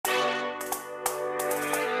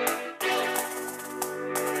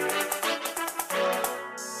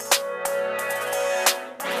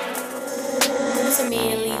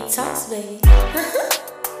Talks, baby.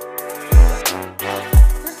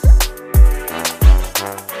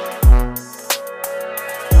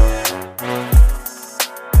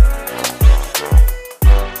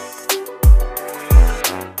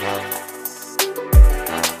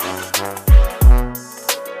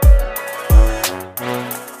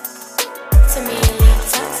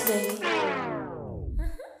 Talks, baby.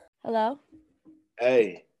 Hello.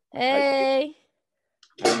 Hey, Hey.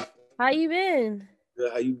 how How you been?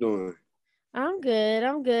 how you doing? I'm good.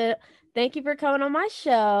 I'm good. Thank you for coming on my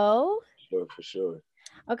show. Sure, for sure.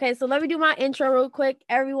 Okay, so let me do my intro real quick.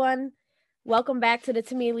 Everyone, welcome back to the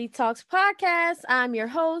Tamia Lee Talks podcast. I'm your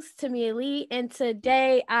host, Tamia Lee, and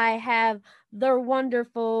today I have the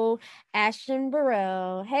wonderful Ashton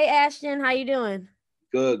Burrell. Hey, Ashton, how you doing?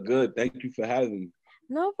 Good. Thank you for having me.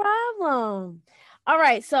 No problem. All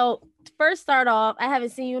right, so first start off, I haven't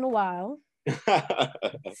seen you in a while.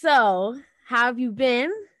 So, how have you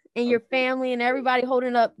been and your family and everybody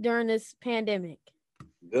holding up during this pandemic?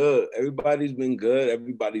 Good. Everybody's been good.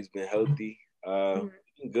 Everybody's been healthy. Been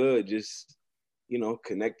good. Just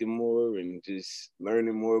connecting more and just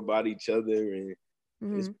learning more about each other, and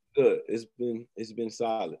it's good. It's been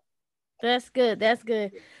solid. That's good. That's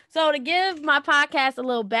good. So to give my podcast a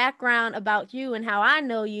little background about you and how I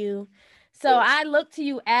know you. So I look to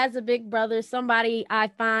you as a big brother, somebody I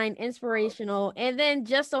find inspirational, and then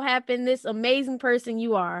just so happened this amazing person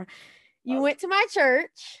you are. You went to my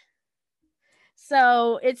church.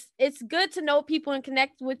 So it's good to know people and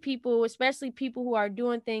connect with people, especially people who are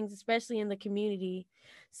doing things, especially in the community.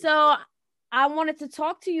 So I wanted to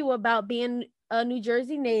talk to you about being a New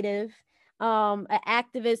Jersey native, an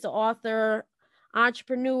activist, an author,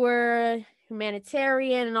 entrepreneur,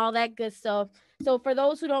 humanitarian, and all that good stuff. So for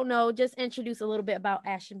those who don't know, just introduce a little bit about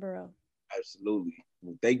Ashton Burrell. Absolutely.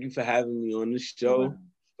 Well, thank you for having me on the show.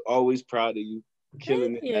 Always proud of you.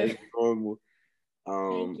 Killing it as normal. But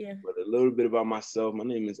a little bit about myself. My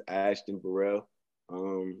name is Ashton Burrell.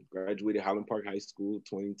 Graduated Highland Park High School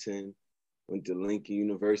 2010. Went to Lincoln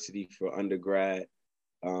University for undergrad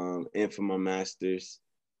and for my master's.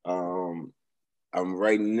 I'm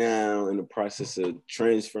right now in the process of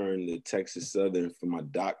transferring to Texas Southern for my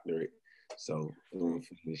doctorate. So I'm gonna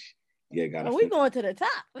finish. Yeah, gotta. We going to the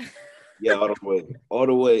top. Yeah, all the way.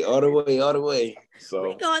 So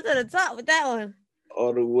we going to the top with that one.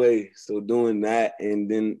 All the way. So doing that, and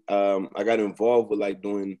then I got involved with like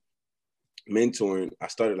doing mentoring. I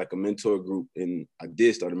started like a mentor group, and I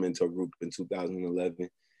did start a mentor group in 2011,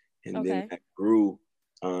 and then that grew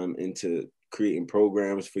into creating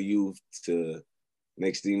programs for youth. To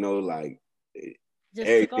next thing you know, like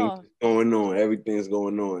everything's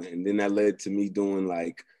going on, and then that led to me doing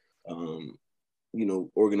like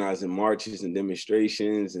organizing marches and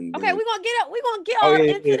demonstrations. And we're gonna get all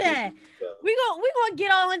into that. We're gonna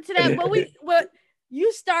get all into that. But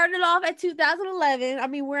you started off at 2011. I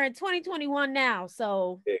mean, we're in 2021 now,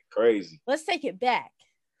 so crazy. Let's take it back.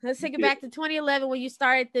 Let's take it back to 2011 when you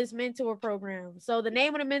started this mentor program. So the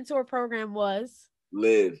name of the mentor program was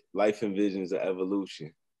Life and Visions of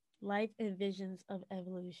Evolution. Life and Visions of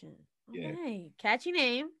Evolution. Okay, catchy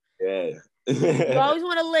name. Yeah. You always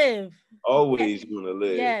want to live. Always want to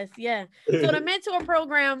live. Yes, yeah. So the mentor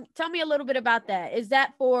program, tell me a little bit about that. Is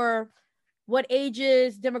that for what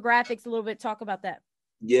ages, demographics, a little bit? Talk about that.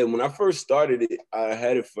 Yeah, when I first started it, I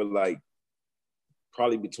had it for like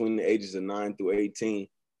probably between the ages of 9 through 18.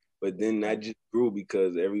 But then that just grew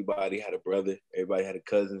because everybody had a brother, everybody had a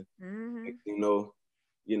cousin.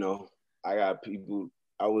 I got people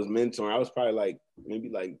I was mentoring. I was probably like maybe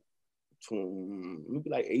like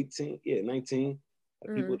 18, 19.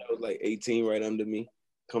 People that was like 18 right under me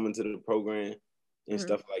coming to the program and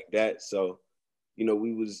stuff like that. So,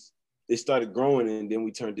 it started growing, and then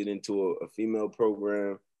we turned it into a female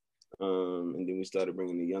program. And then we started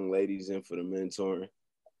bringing the young ladies in for the mentoring,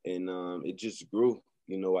 and it just grew.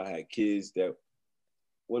 I had kids that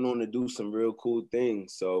went on to do some real cool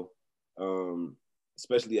things. So,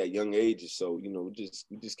 especially at young ages. So, we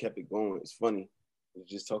just kept it going. It's funny. I was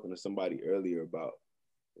just talking to somebody earlier about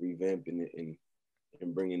revamping it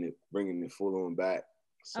and bringing it full on back.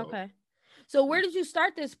 So, okay. So where did you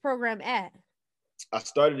start this program at? I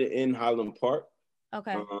started it in Highland Park.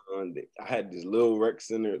 Okay. I had this little rec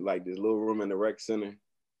center, like this little room in the rec center.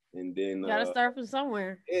 And then you gotta start from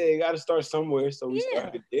somewhere. Yeah, you gotta start somewhere. So we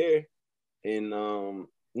started there, and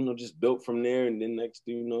just built from there. And then next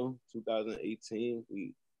thing 2018,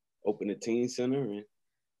 we opened a teen center.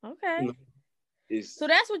 And so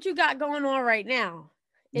that's what you got going on right now.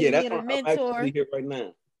 That's what I'm actually here right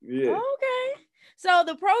now. Yeah. Okay. So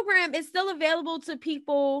the program is still available to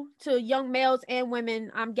people, to young males and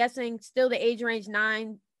women. I'm guessing still the age range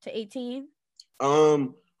 9 to 18?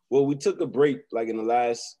 Well, we took a break like in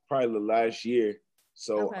probably the last year.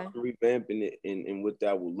 So Okay. I'm revamping it and what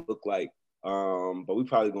that will look like. But we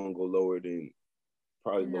probably gonna go lower than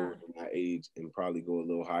that age and probably go a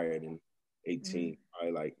little higher than 18.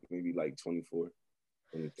 Probably like maybe like 24,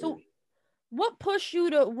 23. So what pushed you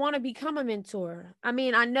to want to become a mentor? I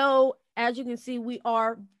mean, I know, as you can see, we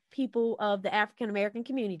are people of the African American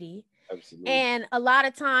community. Absolutely. And a lot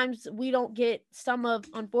of times we don't get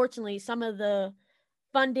unfortunately, some of the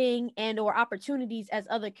funding and or opportunities as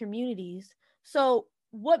other communities. So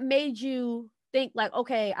what made you think like,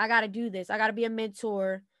 okay, I got to do this. I got to be a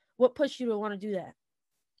mentor. What pushed you to want to do that?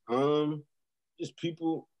 Just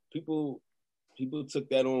people took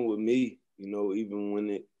that on with me, even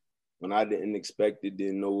when I didn't expect it,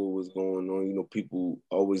 didn't know what was going on, people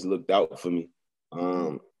always looked out for me.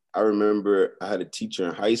 I remember I had a teacher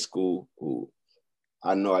in high school who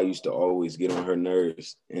I know I used to always get on her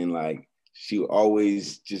nerves, and like she would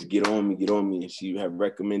always just get on me, and she had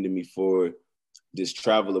recommended me for this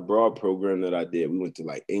travel abroad program that I did. We went to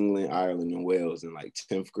like England, Ireland, and Wales in like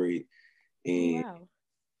 10th grade, and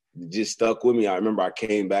it just stuck with me. I remember I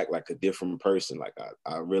came back like a different person. Like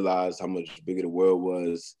I realized how much bigger the world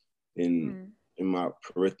was in my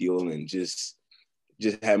peripheral, and just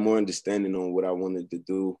had more understanding on what I wanted to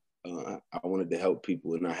do. I wanted to help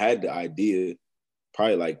people, and I had the idea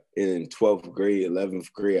probably like in 12th grade,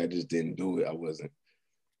 11th grade. I just didn't do it. I wasn't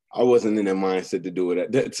in that mindset to do it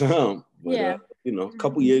at that time. But a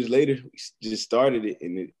couple years later, we just started it,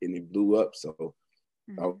 and it blew up. So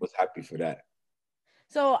I was happy for that.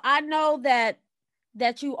 So I know that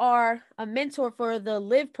you are a mentor for the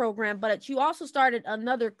Live program, but you also started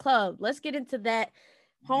another club. Let's get into that.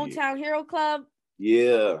 Hometown Hero Club.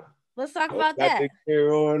 Yeah. Let's talk about that.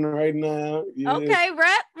 Hero on right now. Yeah. Okay,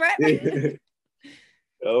 rep.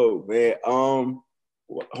 Oh man.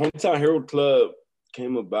 Hometown Hero Club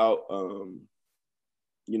came about,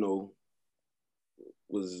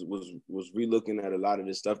 was relooking at a lot of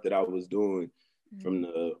the stuff that I was doing, from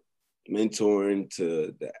the mentoring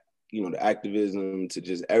to the activism to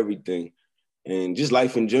just everything, and just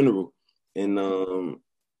life in general. And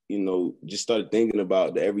just started thinking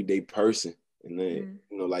about the everyday person. And then,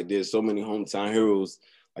 like there's so many hometown heroes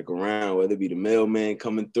like around, whether it be the mailman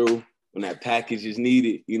coming through when that package is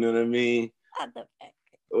needed, you know what I mean?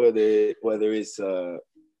 Whether it's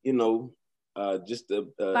just the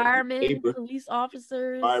firemen,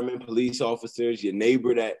 police officers, your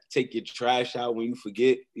neighbor that take your trash out when you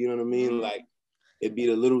forget, you know what I mean? Like it'd be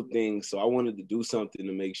the little things. So I wanted to do something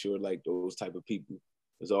to make sure like those type of people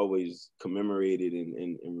was always commemorated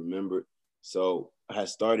and remembered. So I had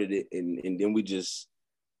started it, and then we just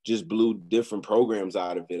blew different programs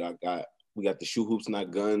out of it. We got the Shoot Hoops Not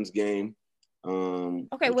Guns game.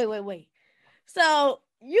 Okay, wait. So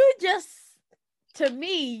you're just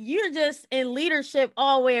in leadership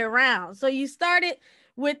all the way around. So you started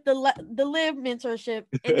with the Live mentorship,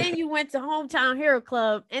 and then you went to Hometown Hero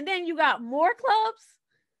Club, and then you got more clubs?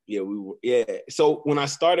 Yeah. So when I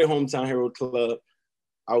started Hometown Hero Club,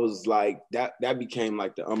 I was like, that became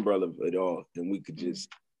like the umbrella of it all, and we could just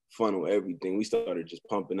funnel everything. We started just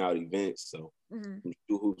pumping out events. So from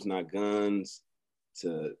Shoot Hoops Not Guns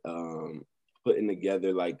to putting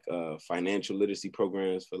together like financial literacy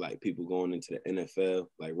programs for like people going into the NFL,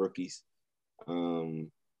 like rookies.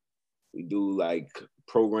 We do like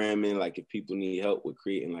programming, like if people need help with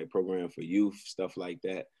creating like program for youth, stuff like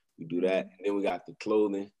that, we do that. And then we got the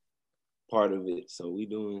clothing part of it. So we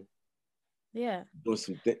doing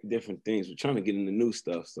some different things. We're trying to get into new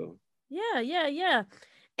stuff. So yeah.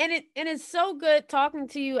 And it's so good talking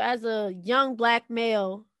to you as a young Black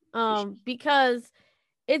male, because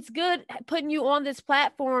it's good putting you on this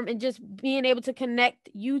platform and just being able to connect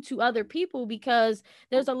you to other people, because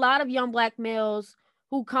there's a lot of young Black males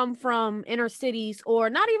who come from inner cities, or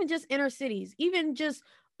not even just inner cities, even just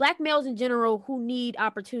Black males in general who need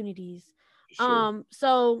opportunities. Sure.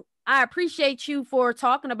 So I appreciate you for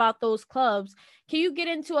talking about those clubs. Can you get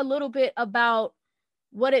into a little bit about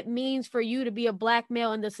what it means for you to be a Black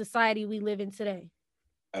male in the society we live in today?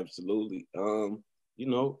 Absolutely.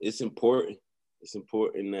 It's important. It's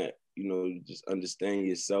important that, you just understand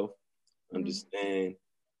yourself, understand,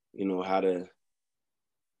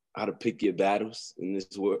 how to pick your battles in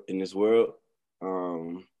this world.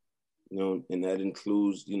 And that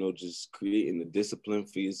includes, just creating the discipline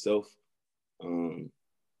for yourself,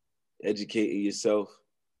 educating yourself.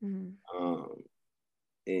 And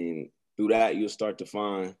through that, you'll start to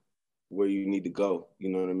find where you need to go, you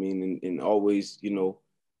know what I mean? And always,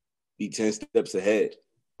 be 10 steps ahead.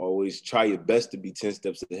 Always try your best to be 10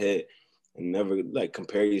 steps ahead. and never like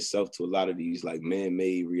compare yourself to a lot of these like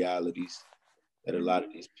man-made realities that a lot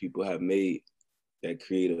of these people have made that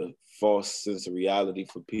create a false sense of reality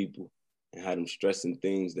for people and have them stressing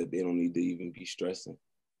things that they don't need to even be stressing.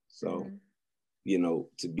 So, you know,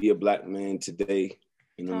 to be a Black man today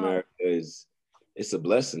in America it's a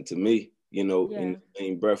blessing to me. You know, in the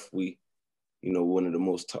same breath, we, you know,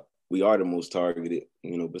 we are the most targeted,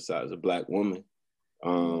 you know, besides a Black woman.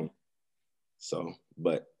 So,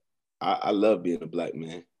 but I love being a Black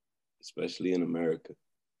man, especially in America.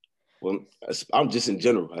 Well, I'm just in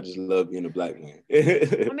general. I just love being a Black man.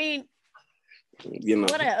 I mean, you know,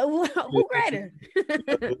 who greater?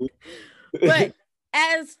 But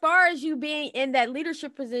as far as you being in that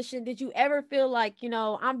leadership position, did you ever feel like, you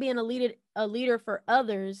know, I'm being a leader for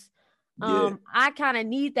others? I kind of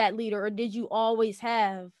need that leader, or did you always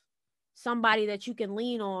have somebody that you can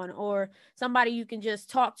lean on, or somebody you can just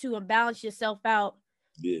talk to and balance yourself out?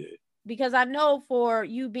 Yeah. Because I know for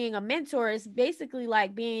you being a mentor, it's basically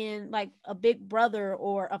like being like a big brother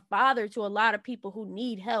or a father to a lot of people who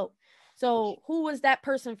need help. So who was that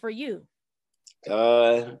person for you?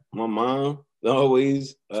 My mom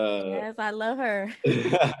always. Yes, I love her.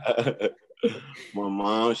 My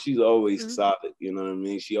mom, she's always solid. You know what I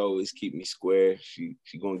mean? She always keep me square. She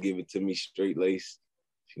gonna give it to me straight lace.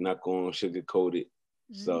 She not gonna sugarcoat it.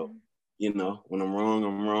 So, you know, when I'm wrong,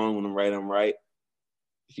 I'm wrong. When I'm right, I'm right.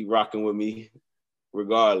 She rocking with me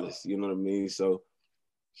regardless. You know what I mean? So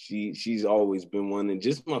she's always been one, and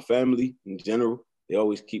just my family in general, they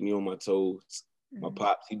always keep me on my toes. My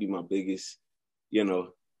pops, he be my biggest, you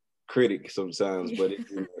know, critic sometimes, but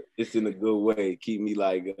it's in a good way. Keep me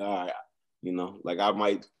like, all right, you know, like I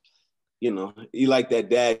might, you know, he like that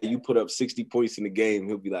dad, you put up 60 points in the game,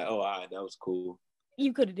 he'll be like, oh, all right, that was cool.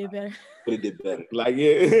 You could have did better. Could have did better. Like,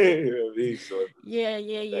 yeah. You know what I mean? So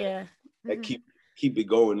Yeah. That keep it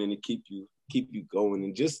going, and it keep you going,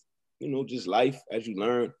 and just, you know, just life as you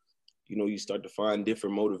learn, you know, you start to find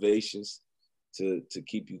different motivations to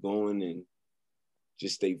keep you going, and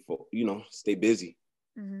just stay busy.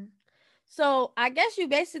 So I guess you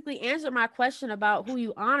basically answered my question about who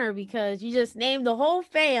you honor, because you just named the whole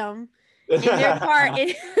fam and their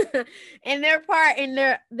part in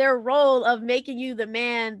their role of making you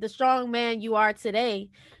the strong man you are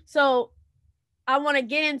today. So I want to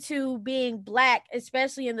get into being Black,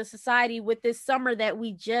 especially in the society with this summer that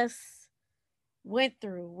we just went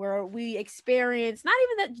through, where we experienced, not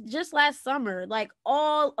even that just last summer, like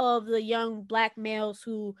all of the young Black males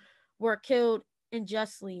who were killed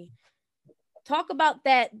unjustly. Talk about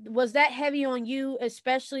that. Was that heavy on you,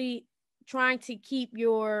 especially trying to keep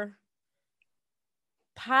your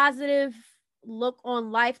positive look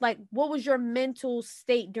on life? Like, what was your mental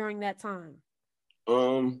state during that time?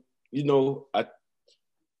 You know,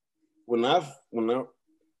 when I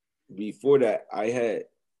before that, I had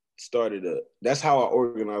started that's how I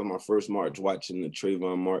organized my first march, watching the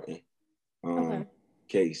Trayvon Martin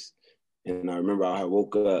case. And I remember I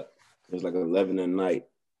woke up, it was like 11 at night,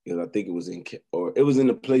 because I think it was in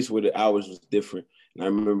a place where the hours was different. And I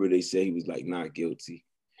remember they said he was like not guilty.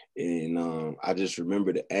 And I just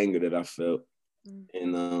remember the anger that I felt.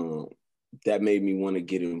 And that made me want to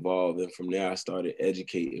get involved. And from there, I started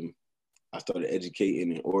educating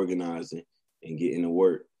and organizing and getting to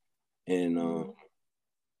work. And,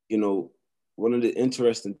 you know, one of the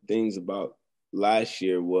interesting things about last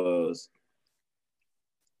year was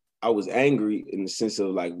I was angry in the sense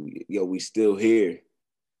of like, we still here.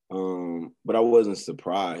 But I wasn't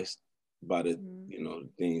surprised by the, you know,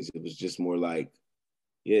 things. It was just more like,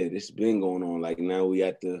 yeah, this has been going on. Like now we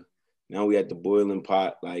at the boiling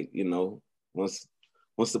pot. Like, you know, once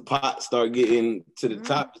the pot start getting to the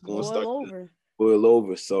top, it's gonna start to boil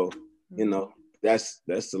over. So, you know, that's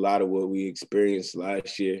a lot of what we experienced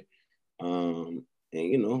last year. And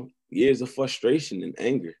you know, years of frustration and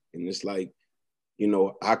anger. And it's like, you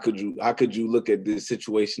know, how could you look at this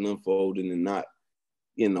situation unfolding and not,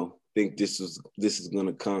 you know, think this is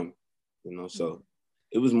gonna come, you know? So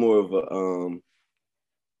it was more of a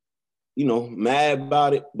you know, mad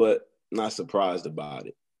about it, but not surprised about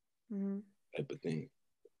it, type of thing.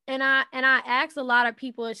 And I asked a lot of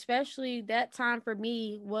people, especially that time for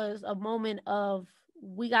me was a moment of,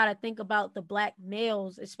 we got to think about the Black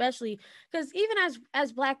males, especially because even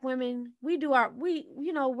as Black women, we're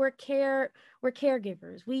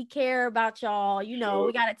caregivers. We care about y'all, you know,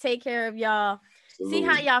 we got to take care of y'all. Absolutely. See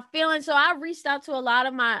how y'all feeling. So I reached out to a lot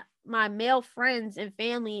of my male friends and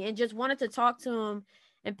family and just wanted to talk to them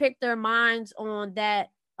and pick their minds on that.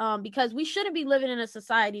 Because we shouldn't be living in a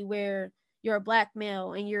society where you're a Black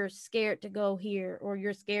male and you're scared to go here, or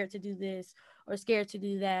you're scared to do this, or scared to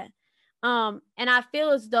do that. And I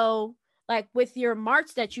feel as though, like with your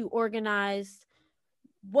march that you organized,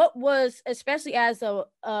 what was, especially as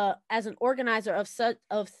an organizer of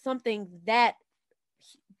something that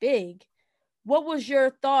big, what was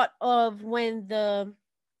your thought of when the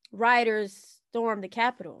rioters stormed the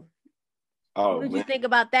Capitol? Oh, what did man. you think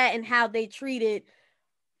about that and how they treated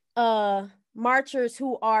marchers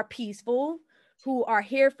who are peaceful, who are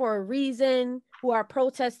here for a reason, who are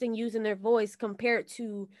protesting using their voice, compared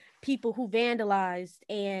to people who vandalized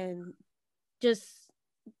and just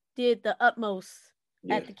did the utmost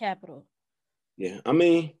at the Capitol? Yeah, I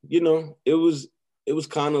mean, you know, it was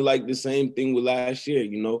kind of like the same thing with last year,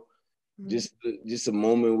 you know, just a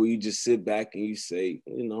moment where you just sit back and you say,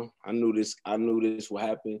 you know, I knew this would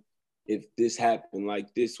happen. If this happened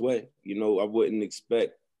like this way, you know, I wouldn't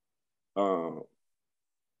expect, you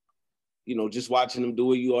know, just watching them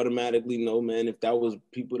do it, you automatically know, man, if that was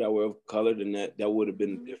people that were of color, then that would have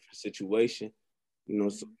been a different situation, you know.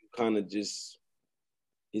 So kind of just,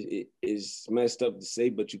 it is messed up to say,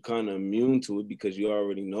 but you kind of immune to it because you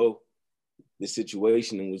already know the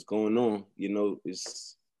situation and what's going on. You know,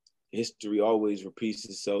 it's history always repeats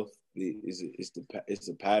itself. It's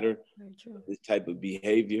a pattern. This type of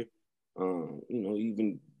behavior. You know,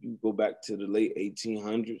 even you go back to the late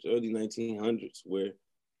 1800s, early 1900s, where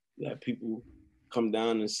you had people come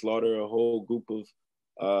down and slaughter a whole group of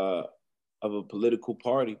a political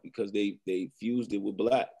party because they fused it with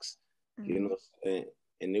blacks. You know,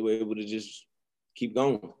 and they were able to just keep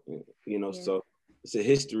going. You know, so it's a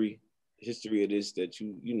history of this that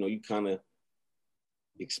you know, you kind of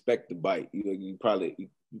expect the bite. You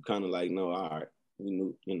kind of like, no, all right, we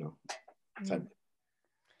knew, you know, type.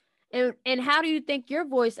 And how do you think your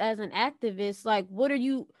voice as an activist, like what are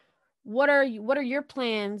your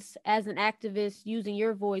plans as an activist using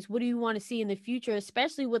your voice? What do you want to see in the future,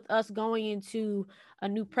 especially with us going into a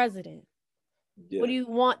new president? What do you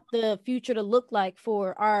want the future to look like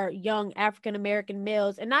for our young African-American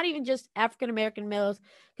males, and not even just African-American males?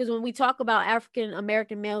 Because when we talk about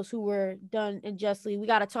African-American males who were done unjustly, we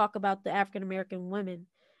got to talk about the African-American women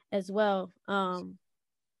as well.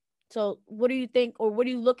 So what do you think, or what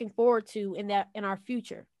are you looking forward to in our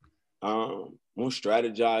future? More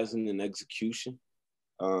strategizing and execution,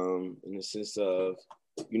 in the sense of,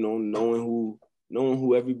 you know, knowing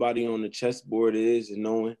who everybody on the chessboard is, and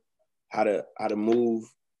knowing how to move,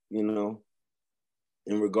 you know,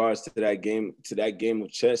 in regards to that game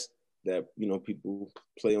of chess that, you know, people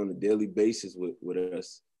play on a daily basis with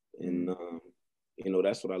us. And you know,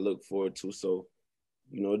 that's what I look forward to. So,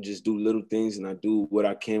 you know, just do little things, and I do what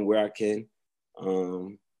I can where I can.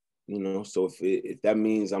 You know, so if that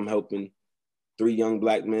means I'm helping 3 young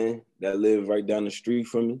Black men that live right down the street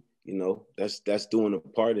from me, you know, that's doing a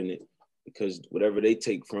part in it, because whatever they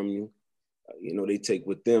take from you, you know, they take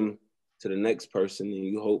with them to the next person, and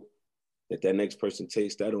you hope that next person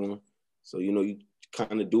takes that on. So, you know, you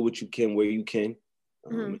kind of do what you can where you can.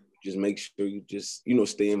 Just make sure you just, you know,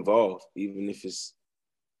 stay involved, even if it's,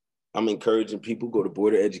 I'm encouraging people, go to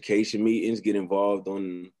board of education meetings, get involved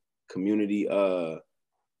on community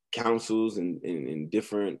councils and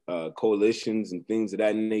different coalitions and things of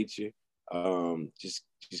that nature. Just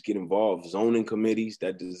get involved. Zoning committees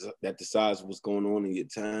that decides what's going on in your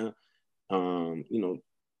town. You know,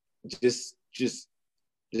 just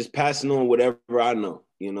passing on whatever I know,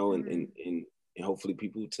 you know, and hopefully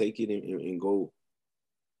people take it and go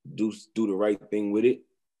do the right thing with it.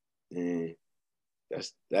 And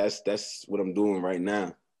that's what I'm doing right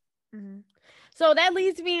now. So that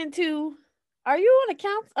leads me into, are you a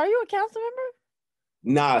council member?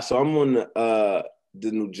 Nah, so I'm on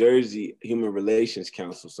the New Jersey Human Relations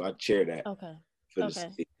Council, so I chair that. Okay. For the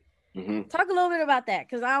state. Talk a little bit about that,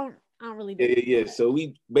 because I don't really know. Yeah. So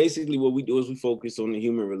we basically, what we do is we focus on the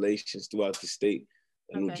human relations throughout the state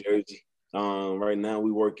of New Jersey. Right now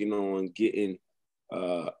we're working on getting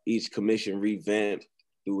each commission revamped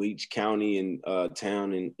through each county and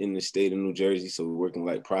town in the state of New Jersey. So we're working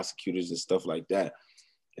like prosecutors and stuff like that.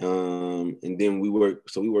 And then we work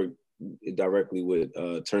directly with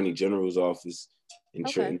Attorney General's office and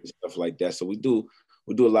stuff like that. So we do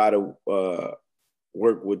a lot of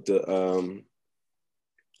work with the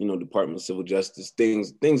you know, Department of Civil Justice,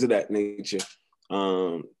 things of that nature,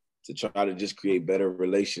 to try to just create better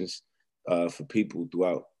relations for people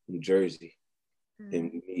throughout New Jersey.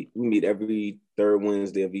 And we meet every third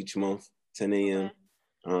Wednesday of each month, 10 a.m.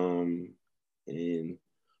 And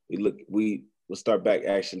we'll start back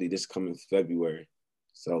actually this coming February.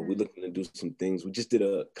 So we're looking to do some things. We just did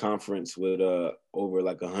a conference with over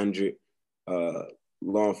like 100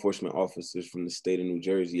 law enforcement officers from the state of New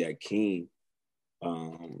Jersey at Keene.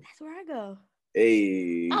 That's where I go.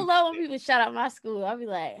 Hey. I love when people shout out my school. I'll be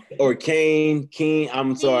like, or Kane.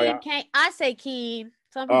 I'm sorry. Keen. I say Keen.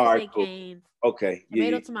 Some All people right, say cool. Kane. Okay.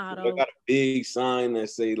 Tomato, Yeah. tomato. I got a big sign that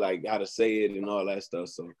say like how to say it and all that stuff.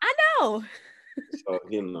 So I know. so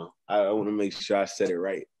I want to make sure I said it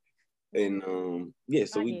right. And yeah,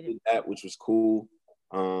 so we did that, which was cool.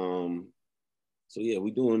 So yeah,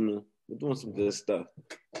 we're doing some good stuff.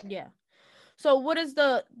 Yeah. So what does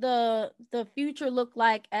the future look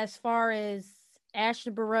like as far as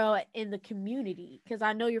Ashton Burrell in the community? Because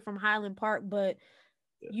I know you're from Highland Park, but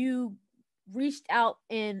you reached out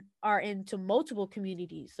and are into multiple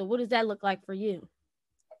communities. So what does that look like for you?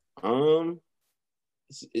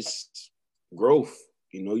 It's growth.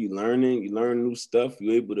 You learn new stuff.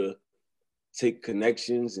 You're able to take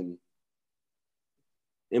connections and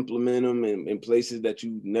implement them in places that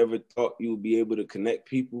you never thought you would be able to connect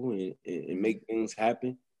people and make things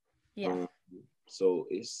happen. Yeah. So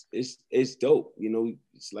it's dope.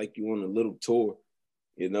 It's like you on a little tour,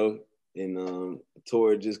 and a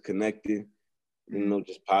tour just connecting,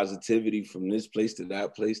 just positivity from this place to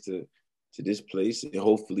that place to this place, and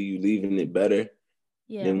hopefully you leaving it better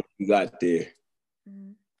than when you got there.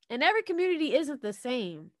 And every community isn't the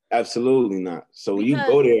same. Absolutely not. So when you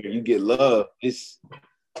go there, you get love. It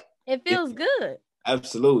feels good.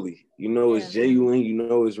 Absolutely. It's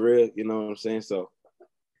genuine. It's real. You know what I'm saying? So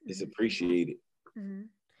it's appreciated.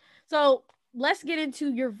 So let's get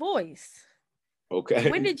into your voice.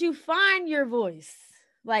 Okay. When did you find your voice?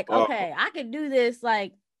 Like, okay, I can do this.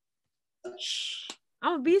 Like, I'm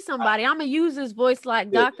gonna be somebody. I'm gonna use this voice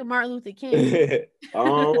like Dr. Martin Luther King.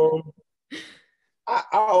 I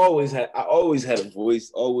always had a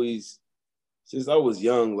voice. Always, since I was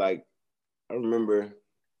young. Like, I remember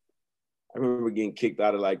getting kicked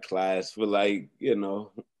out of like class for like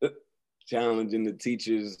challenging the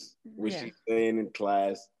teachers what she's saying in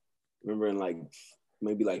class. I remember in like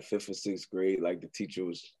maybe like 5th or 6th grade, like the teacher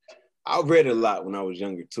was. I read a lot when I was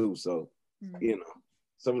younger too, so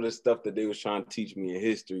some of the stuff that they was trying to teach me in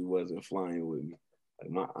history wasn't flying with me. Like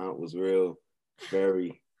my aunt was very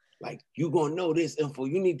like, you gonna know this info.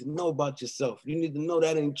 You need to know about yourself. You need to know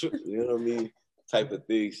that ain't true. You know what I mean? Type of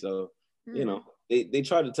thing. So they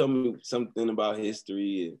tried to tell me something about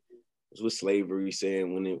history. And it was with slavery,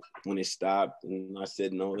 saying when it stopped, and I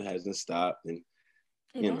said no, it hasn't stopped. And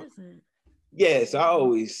it hasn't. Yes, I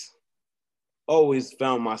always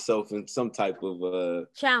found myself in some type of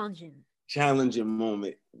challenging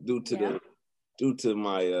moment due to my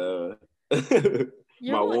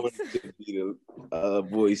my wanting to be the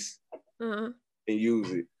voice and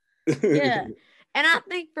use it. Yeah. And I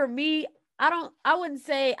think for me, I wouldn't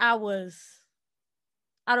say I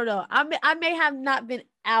don't know. I may have not been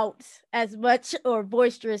out as much or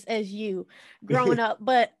boisterous as you growing up,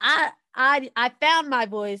 but I found my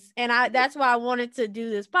voice, and that's why I wanted to do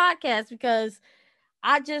this podcast, because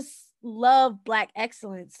I just love Black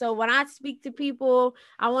excellence. So when I speak to people,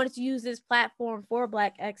 I wanted to use this platform for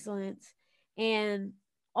Black excellence and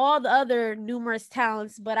all the other numerous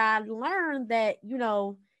talents. But I learned that, you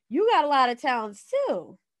got a lot of talents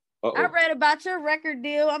too. I read about your record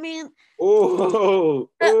deal. I mean, let's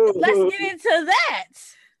get into that.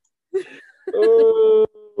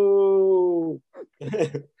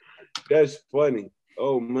 That's funny.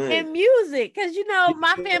 Oh man. And music, because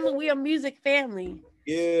my family, we a music family.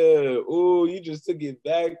 Yeah. Oh, you just took it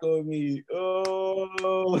back on me.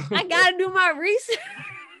 Oh. I gotta do my research.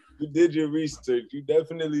 You did your research. You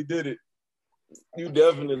definitely did it. I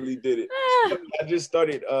just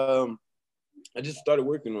started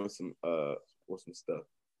working on some stuff.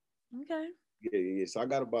 Okay. Yeah. So I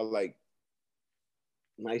got about like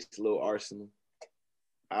nice little arsenal.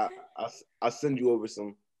 I'll send you over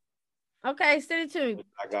some. Okay, send it to me.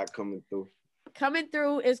 I got coming through. Coming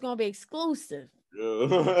through is gonna be exclusive.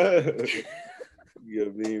 Yeah,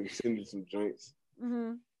 man, send you some joints.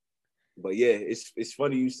 But yeah, it's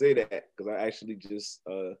funny you say that, because I actually just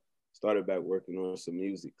started back working on some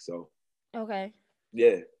music. So okay.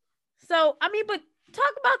 Yeah. So I mean, but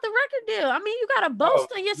talk about the record deal. I mean, you gotta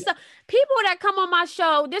boast on your stuff. People that come on my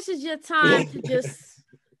show, this is your time to just.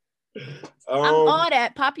 I'm all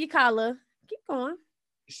that. Pop your collar. Keep going.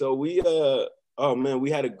 So we we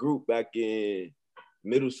had a group back in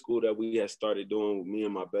middle school that we had started doing with me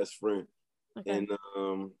and my best friend. Okay. And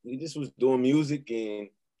we just was doing music, and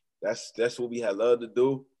that's what we had loved to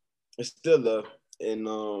do and still love. And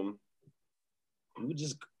we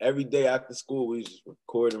just every day after school we just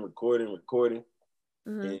recording.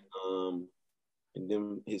 And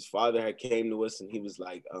then his father had came to us and he was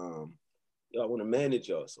like, yo, I want to manage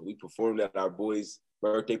y'all. So we performed at our boys'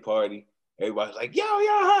 birthday party. Everybody's like, yo,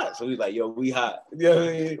 y'all hot. So we like, yo, we hot. You know what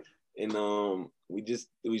I mean? and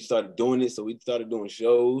we started doing it. So we started doing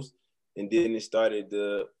shows, and then it started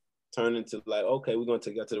to turn into like, okay, we're gonna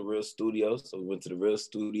take you out to the Real Studio. So we went to the Real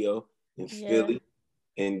Studio in Philly,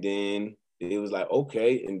 and then it was like,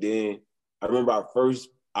 okay, and then I remember our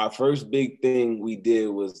first big thing we did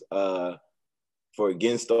was for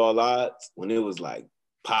Against All Odds, when it was like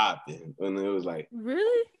popping, when it was like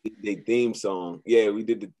really the theme song. Yeah, we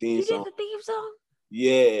did the theme song. You did the theme song?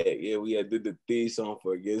 Yeah, we had did the theme song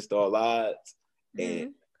for Against All Odds,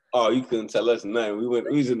 and you couldn't tell us nothing. We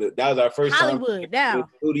was in that was our first Hollywood time in the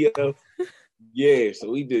studio. Yeah, so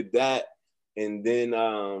we did that, and then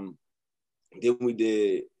we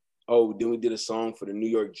did a song for the New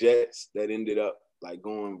York Jets that ended up like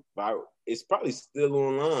going viral. It's probably still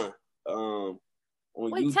online. On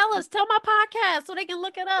Wait, YouTube. tell my podcast so they can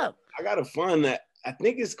look it up. I gotta find that. I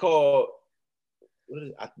think it's called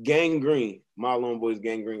Gangrene. My Lone Boys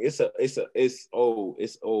Gangrene. It's old.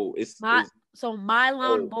 My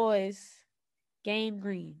Lone Boys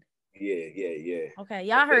Gangrene. Yeah. Okay,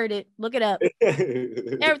 y'all heard it. Look it up.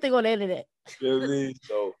 Everything on the internet. You know what I mean?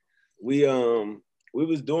 So we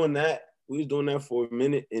was doing that. We was doing that for a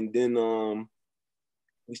minute, and then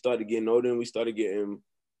we started getting older, and we started getting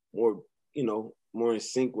more, more in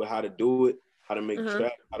sync with how to do it, how to make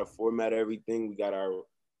tracks, how to format everything. We got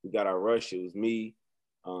our rush. It was me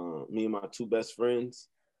and my two best friends,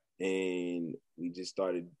 and we just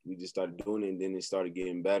started doing it, and then it started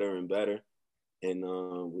getting better and better, and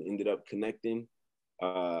we ended up connecting.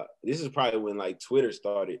 This is probably when like Twitter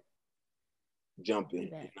started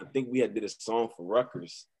jumping. And I think we did a song for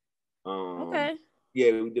Rutgers. Okay.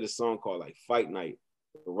 Yeah, we did a song called like Fight Night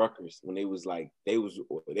for Rutgers when they was on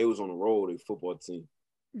the road, their football team.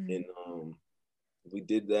 And we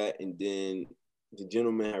did that, and then the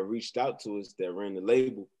gentleman had reached out to us that ran the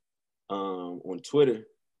label on Twitter.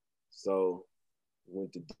 So we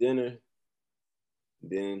went to dinner,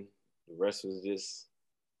 then the rest was just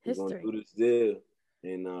we're gonna do this deal.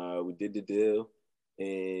 And we did the deal,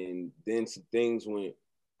 and then some things went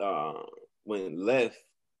left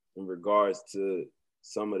in regards to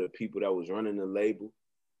some of the people that was running the label.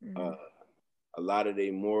 A lot of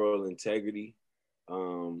their moral integrity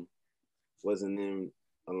wasn't in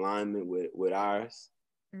alignment with ours.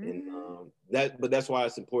 And but that's why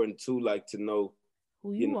it's important too, like to know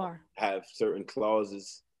who you are, have certain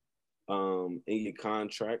clauses in your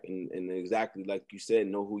contract, and exactly like you said,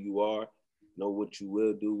 know who you are, know what you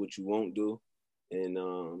will do, what you won't do. And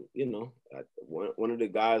one of the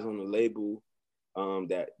guys on the label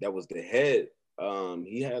that was the head,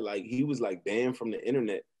 he was banned from the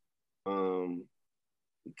internet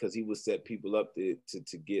because he would set people up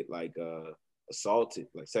to get assaulted,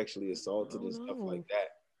 like sexually assaulted and stuff like that.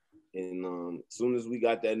 And as soon as we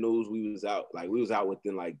got that news, we was out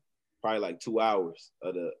within probably 2 hours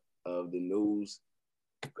of the news.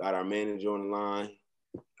 Got our manager on the line,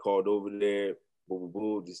 called over there, boom, boom,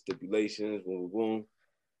 boom, the stipulations, boom, boom, boom.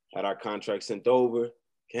 Had our contract sent over,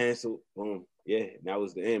 canceled, boom. Yeah, that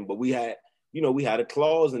was the end. But we had a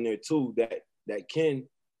clause in there too that can,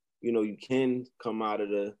 you can come out of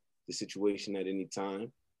the situation at any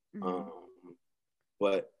time.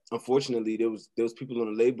 But unfortunately, there was people on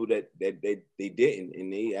the label that they didn't,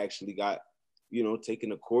 and they actually got, taken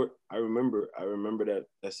to court. I remember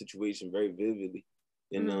that situation very vividly.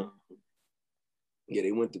 And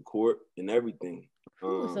they went to court and everything.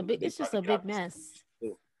 It's just a big mess.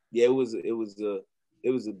 Yeah, it was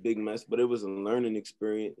a big mess, but it was a learning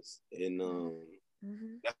experience, and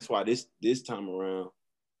that's why this time around,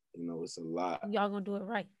 it's a lot. Y'all gonna do it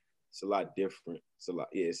right. It's a lot different.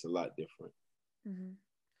 It's a lot different.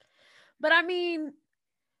 But I mean,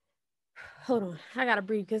 hold on, I gotta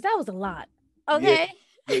breathe because that was a lot. Okay,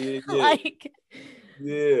 yeah.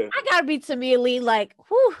 Yeah, I gotta be Tamia Lee. Let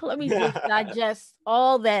me just digest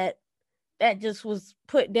all that just was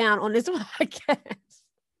put down on this podcast.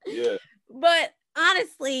 Yeah. But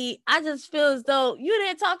honestly, I just feel as though you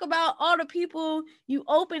didn't talk about all the people you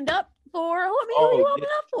opened up for. Who you opened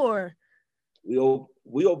up for?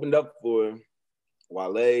 We opened up for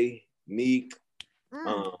Wale, Meek,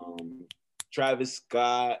 Travis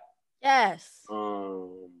Scott. Yes.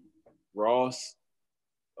 Ross.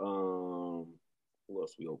 Who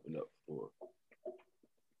else we opened up for?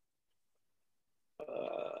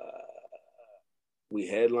 We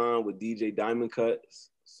headlined with DJ Diamond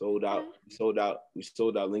Cuts. Sold out. We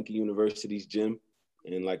sold out Lincoln University's gym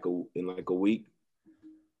in like a week.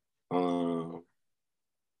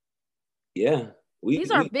 Yeah.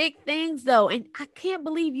 These are big things though, and I can't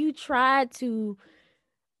believe you tried to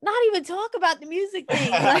not even talk about the music thing.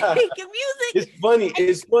 Music.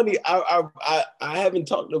 It's funny. I haven't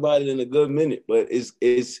talked about it in a good minute, but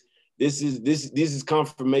it's this is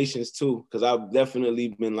confirmations too, because I've definitely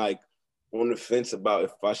been like on the fence about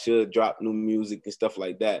if I should drop new music and stuff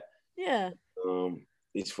like that. Yeah.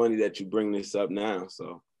 It's funny that you bring this up now.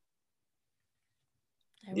 So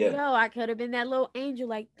There we go. I could have been that little angel,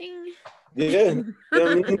 like ding. Yeah. You know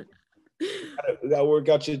what I mean? You gotta work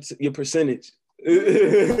out your percentage.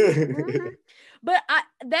 Mm-hmm. But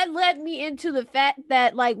that led me into the fact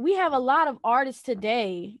that like we have a lot of artists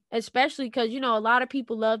today, especially because you know a lot of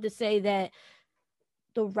people love to say that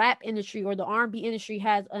the rap industry or the R&B industry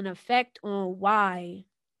has an effect on why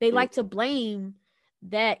they like to blame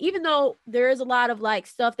that, even though there is a lot of like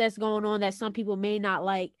stuff that's going on that some people may not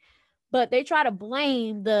like, but they try to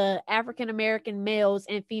blame the African American males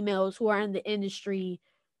and females who are in the industry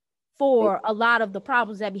for a lot of the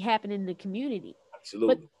problems that be happening in the community.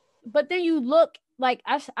 Absolutely. But then you look like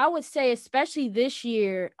I would say, especially this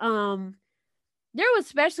year, there was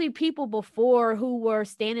especially people before who were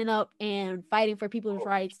standing up and fighting for people's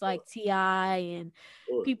rights, like T.I. and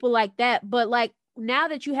people like that. But like now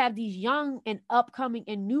that you have these young and upcoming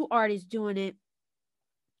and new artists doing it,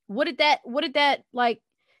 what did that like?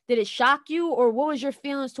 Did it shock you, or what was your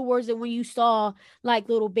feelings towards it when you saw like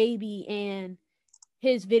Little Baby and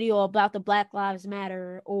his video about the Black Lives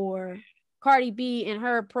Matter, or Cardi B and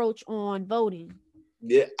her approach on voting?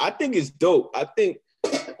 Yeah, I think it's dope. I think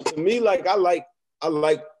to me, like I like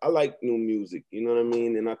new music. You know what I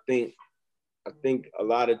mean? And I think a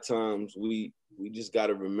lot of times we just got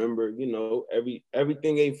to remember, you know,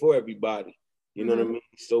 everything ain't for everybody. You know what I mean?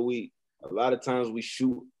 So a lot of times we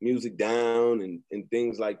shoot music down and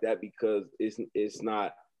things like that because it's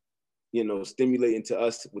not, you know, stimulating to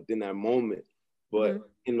us within that moment. But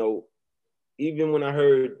you know, even when I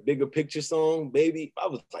heard Bigger Picture song, Baby, I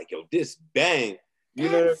was like, yo, this bang. You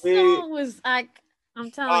know what I mean? Song was like,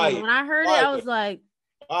 I'm telling you, when I heard it, I was like,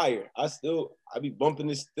 fire. I be bumping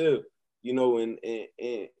it still, you know, and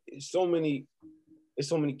it's so many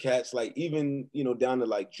cats, like even, you know, down to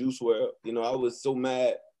like Juice WRLD, you know, I was so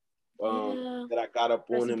mad that I got up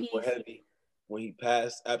on him for heavy when he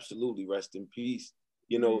passed. Absolutely, rest in peace.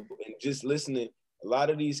 You know, and just listening, a lot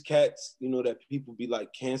of these cats, you know, that people be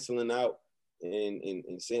like canceling out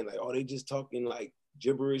and saying like, oh, they just talking like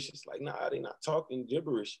gibberish. It's like, nah, they not talking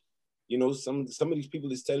gibberish. You know, some of these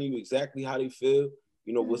people is telling you exactly how they feel,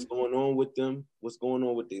 you know, what's going on with them, what's going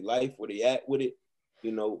on with their life, where they at with it.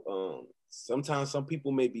 You know, sometimes some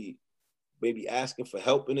people may be asking for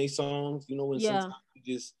help in their songs, you know, and sometimes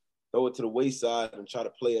you just throw it to the wayside and try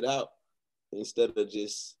to play it out instead of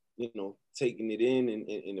just, you know, taking it in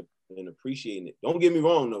and appreciating it. Don't get me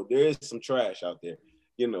wrong though, there is some trash out there,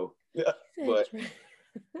 you know. But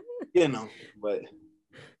you know, but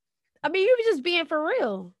I mean, you were just being for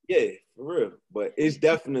real. Yeah, for real. But it's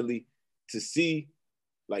definitely to see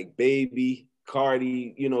like Baby,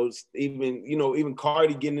 Cardi, you know, even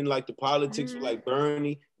Cardi getting in like the politics with like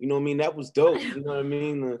Bernie, you know what I mean? That was dope. You know what I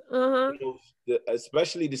mean? You know,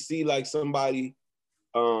 especially to see like somebody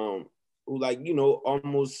who like, you know,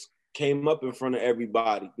 almost came up in front of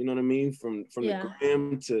everybody, you know what I mean? From the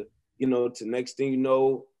gram to, you know, to next thing you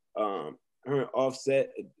know, her and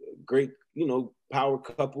Offset, a great, you know, power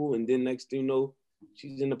couple, and then next thing you know,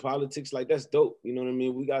 she's into politics. Like, that's dope. You know what I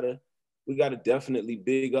mean? We gotta definitely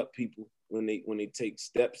big up people when they take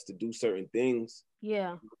steps to do certain things.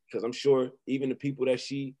 Yeah. Because I'm sure even the people that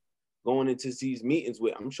she going into these meetings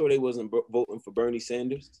with, I'm sure they wasn't voting for Bernie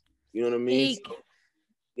Sanders. You know what I mean? So,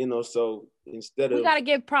 you know, so instead of, we gotta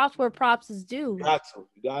give props where props is due. You got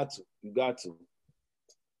to.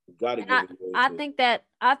 I think that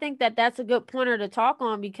that's a good pointer to talk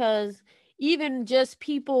on, because even just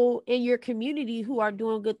people in your community who are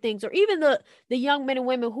doing good things, or even the young men and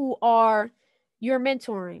women who are you're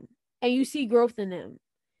mentoring and you see growth in them.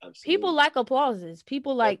 Absolutely. People like applauses.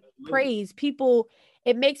 People like praise. People,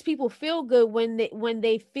 it makes people feel good when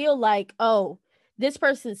they feel like, oh, this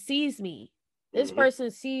person sees me. This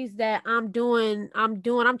person sees that I'm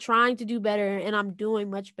trying to do better, and I'm doing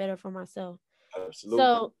much better for myself. Absolutely.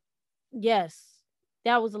 So, yes,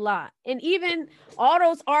 that was a lot. And even all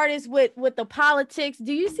those artists with the politics,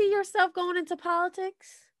 do you see yourself going into politics?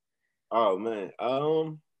 Oh man,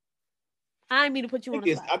 I didn't mean to put you on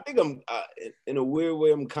the spot. I think I'm in a weird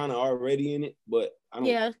way, I'm kind of already in it, but I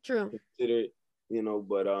don't true. consider it, you know,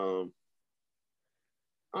 but I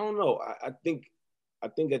don't know. I think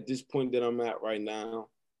at this point that I'm at right now,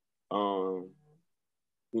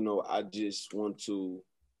 you know, I just want to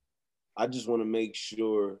make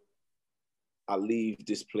sure I leave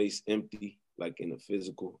this place empty, like in a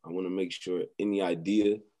physical. I want to make sure any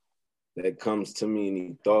idea that comes to me,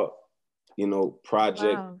 any thought, you know,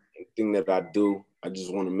 project, anything that I do, I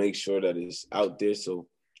just want to make sure that it's out there so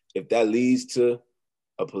if that leads to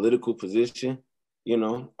a political position, you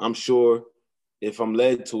know, I'm sure if I'm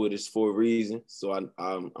led to it, it's for a reason. So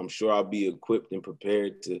I'm sure I'll be equipped and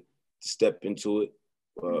prepared to step into it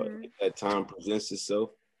if that time presents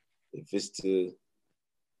itself. If it's to,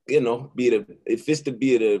 you know, be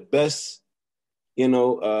the best, you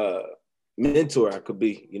know, mentor I could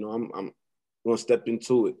be, you know, I'm gonna step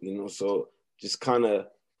into it, you know. So just kind of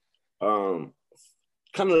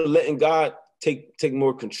letting God take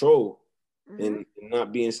more control. And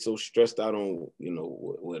not being so stressed out on, you know,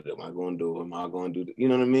 what am I going to do? Am I going to do? You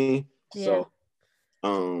know what I mean? Yeah. So,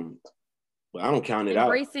 but I don't count it out.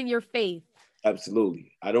 Embracing your faith.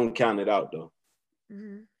 Absolutely. I don't count it out, though.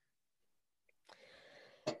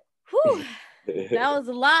 Whew. That was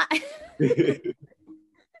a lot. That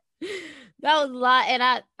was a lot. And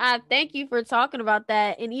I thank you for talking about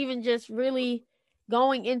that, and even just really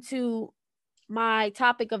going into my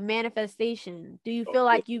topic of manifestation. Do you feel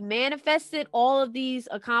like you manifested all of these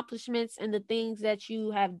accomplishments and the things that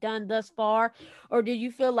you have done thus far? Or do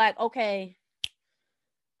you feel like, okay,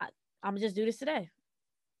 I'm gonna just do this today?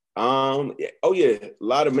 Oh yeah, a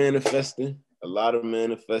lot of manifesting.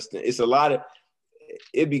 It's a lot of,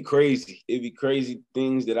 it'd be crazy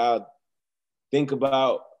things that I think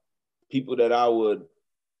about, people that I would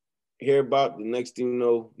hear about, the next thing you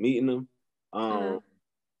know, meeting them.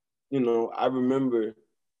 You know, I remember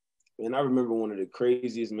one of the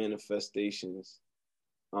craziest manifestations.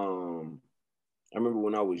 I remember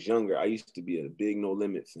when I was younger, I used to be a big No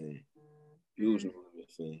Limit fan, huge No Limit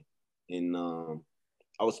fan. And I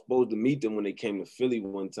was supposed to meet them when they came to Philly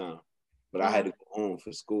one time, but I had to go home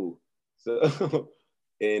for school. So,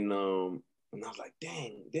 and I was like,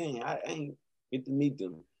 dang, I ain't get to meet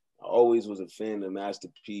them. I always was a fan of Master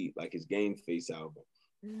P, like his Game Face album.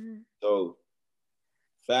 So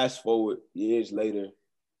fast forward years later,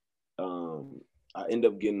 I end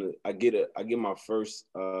up I get my first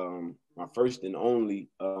and only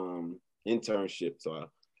internship. So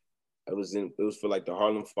it was for like the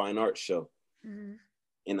Harlem Fine Arts Show.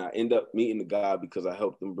 And I end up meeting the guy because I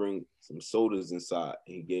helped him bring some sodas inside.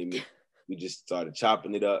 And we just started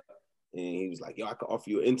chopping it up. And he was like, yo, I could offer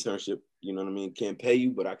you an internship. You know what I mean? Can't pay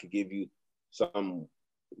you, but I could give you some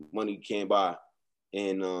money you can't buy.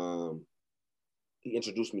 And he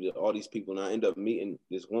introduced me to all these people. And I ended up meeting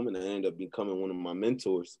this woman that ended up becoming one of my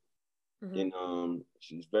mentors. And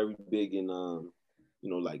she's very big in, you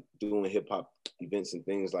know, like doing hip hop events and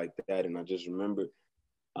things like that. And I just remember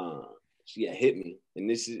she had hit me,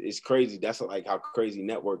 and it's crazy. That's like how crazy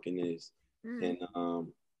networking is. And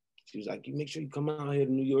she was like, "You make sure you come out here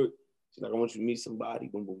to New York." She's like, "I want you to meet somebody."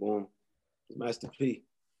 Boom, boom, boom. Master P.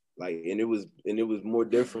 Like, and it was more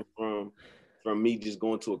different from me just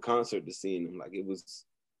going to a concert to seeing him. Like, it was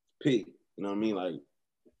P. You know what I mean? Like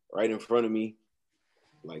right in front of me,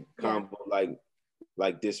 like combo, like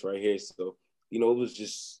this right here. So, you know, it was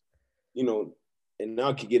just, you know, and now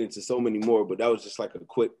I could get into so many more, but that was just like a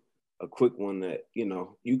quick one that, you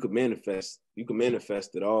know, you could manifest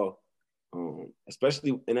it all.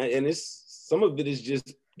 Especially, and it's, some of it is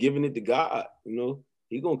just giving it to God, you know,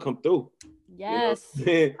 he gonna come through. Yes.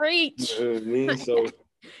 You know? Preach. You know what I mean? So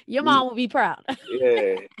your mom will be proud.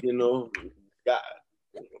 Yeah, you know,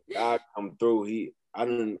 God come through. I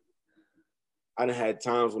done had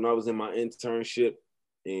times when I was in my internship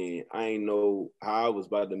and I ain't know how I was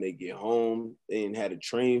about to make it home, and had a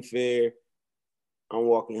train fare. I'm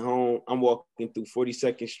walking home. I'm walking through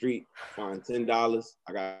 42nd Street, find $10.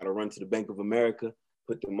 I gotta run to the Bank of America,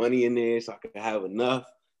 put the money in there so I can have enough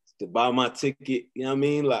to buy my ticket. You know what I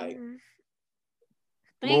mean? Like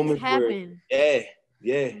things happen. Yeah.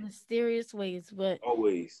 In mysterious ways, but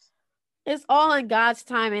always. It's all in God's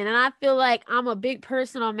timing. And I feel like I'm a big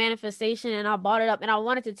person on manifestation, and I brought it up, and I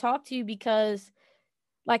wanted to talk to you because,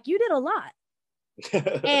 like, you did a lot.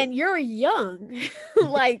 And you're young.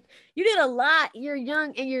 Like, you did a lot. You're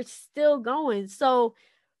young and you're still going. So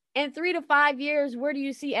in 3 to 5 years, where do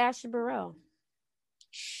you see Ashton Burrell?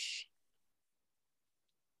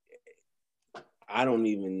 I don't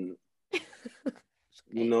even,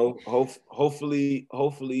 you know, hopefully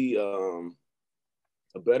a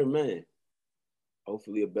better man.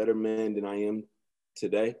 Hopefully a better man than I am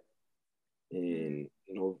today. And,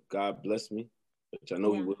 you know, God bless me, which I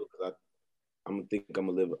know he will, because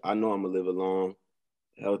I know I'm gonna live a long,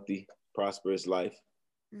 healthy, prosperous life.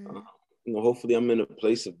 You know, hopefully I'm in a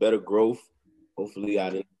place of better growth. Hopefully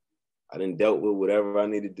I didn't dealt with whatever I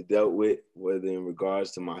needed to dealt with, whether in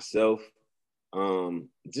regards to myself.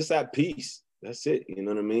 Just at peace. That's it. You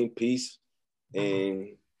know what I mean? Peace,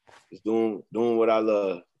 and just doing what I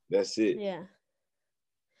love. That's it. Yeah.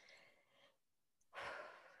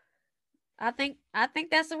 I think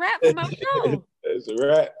that's a wrap for my show. That's a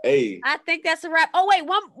wrap. Hey. I think that's a wrap. Oh wait,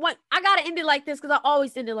 one. I gotta end it like this because I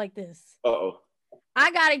always end it like this. I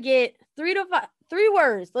gotta get 3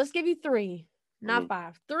 words. Let's give you 3, not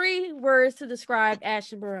 5. 3 words to describe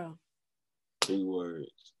Ashton Burrell. 3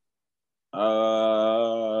 words.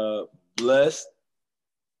 Blessed.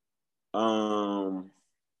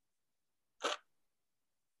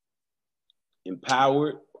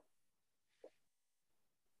 Empowered.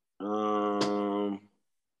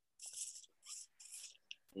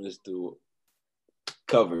 Let's do it.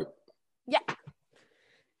 Covered. Yeah.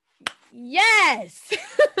 Yes.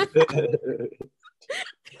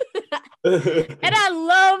 And I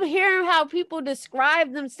love hearing how people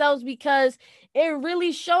describe themselves because it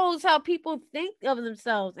really shows how people think of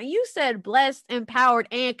themselves. And you said blessed, empowered,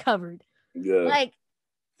 and covered. Yeah. Like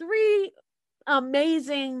 3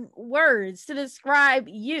 amazing words to describe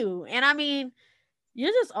you. And I mean,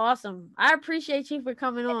 you're just awesome. I appreciate you for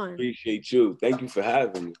coming on. Appreciate you. Thank you for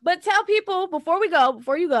having me. But tell people before you go,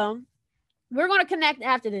 we're going to connect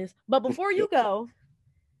after this. But before you go,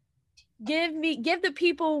 give the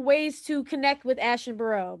people ways to connect with Ashton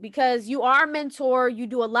Burrell because you are a mentor. You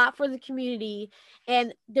do a lot for the community,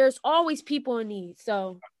 and there's always people in need.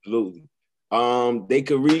 So absolutely, they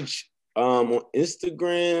could reach on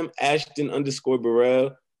Instagram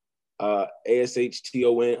Ashton_Burrell,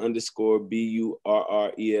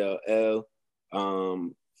 ASHTON_BURRELL.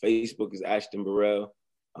 Facebook is Ashton Burrell.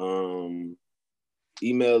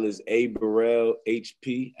 Email is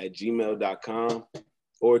aburrellhp@gmail.com,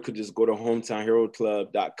 or it could just go to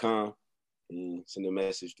hometownheroclub.com and send a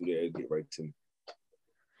message through there and get right to me.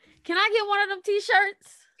 Can I get one of them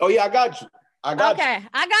t-shirts? Oh yeah, I got you. I got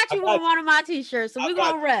you with one of my t-shirts. So we're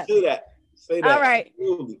gonna rep. Say that. All right.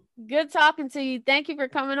 Absolutely. Good talking to you. Thank you for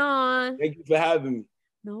coming on. Thank you for having me.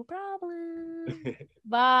 No problem.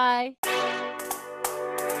 Bye.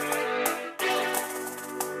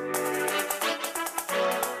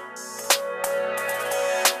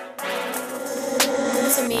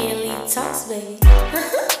 Immediately talks, baby.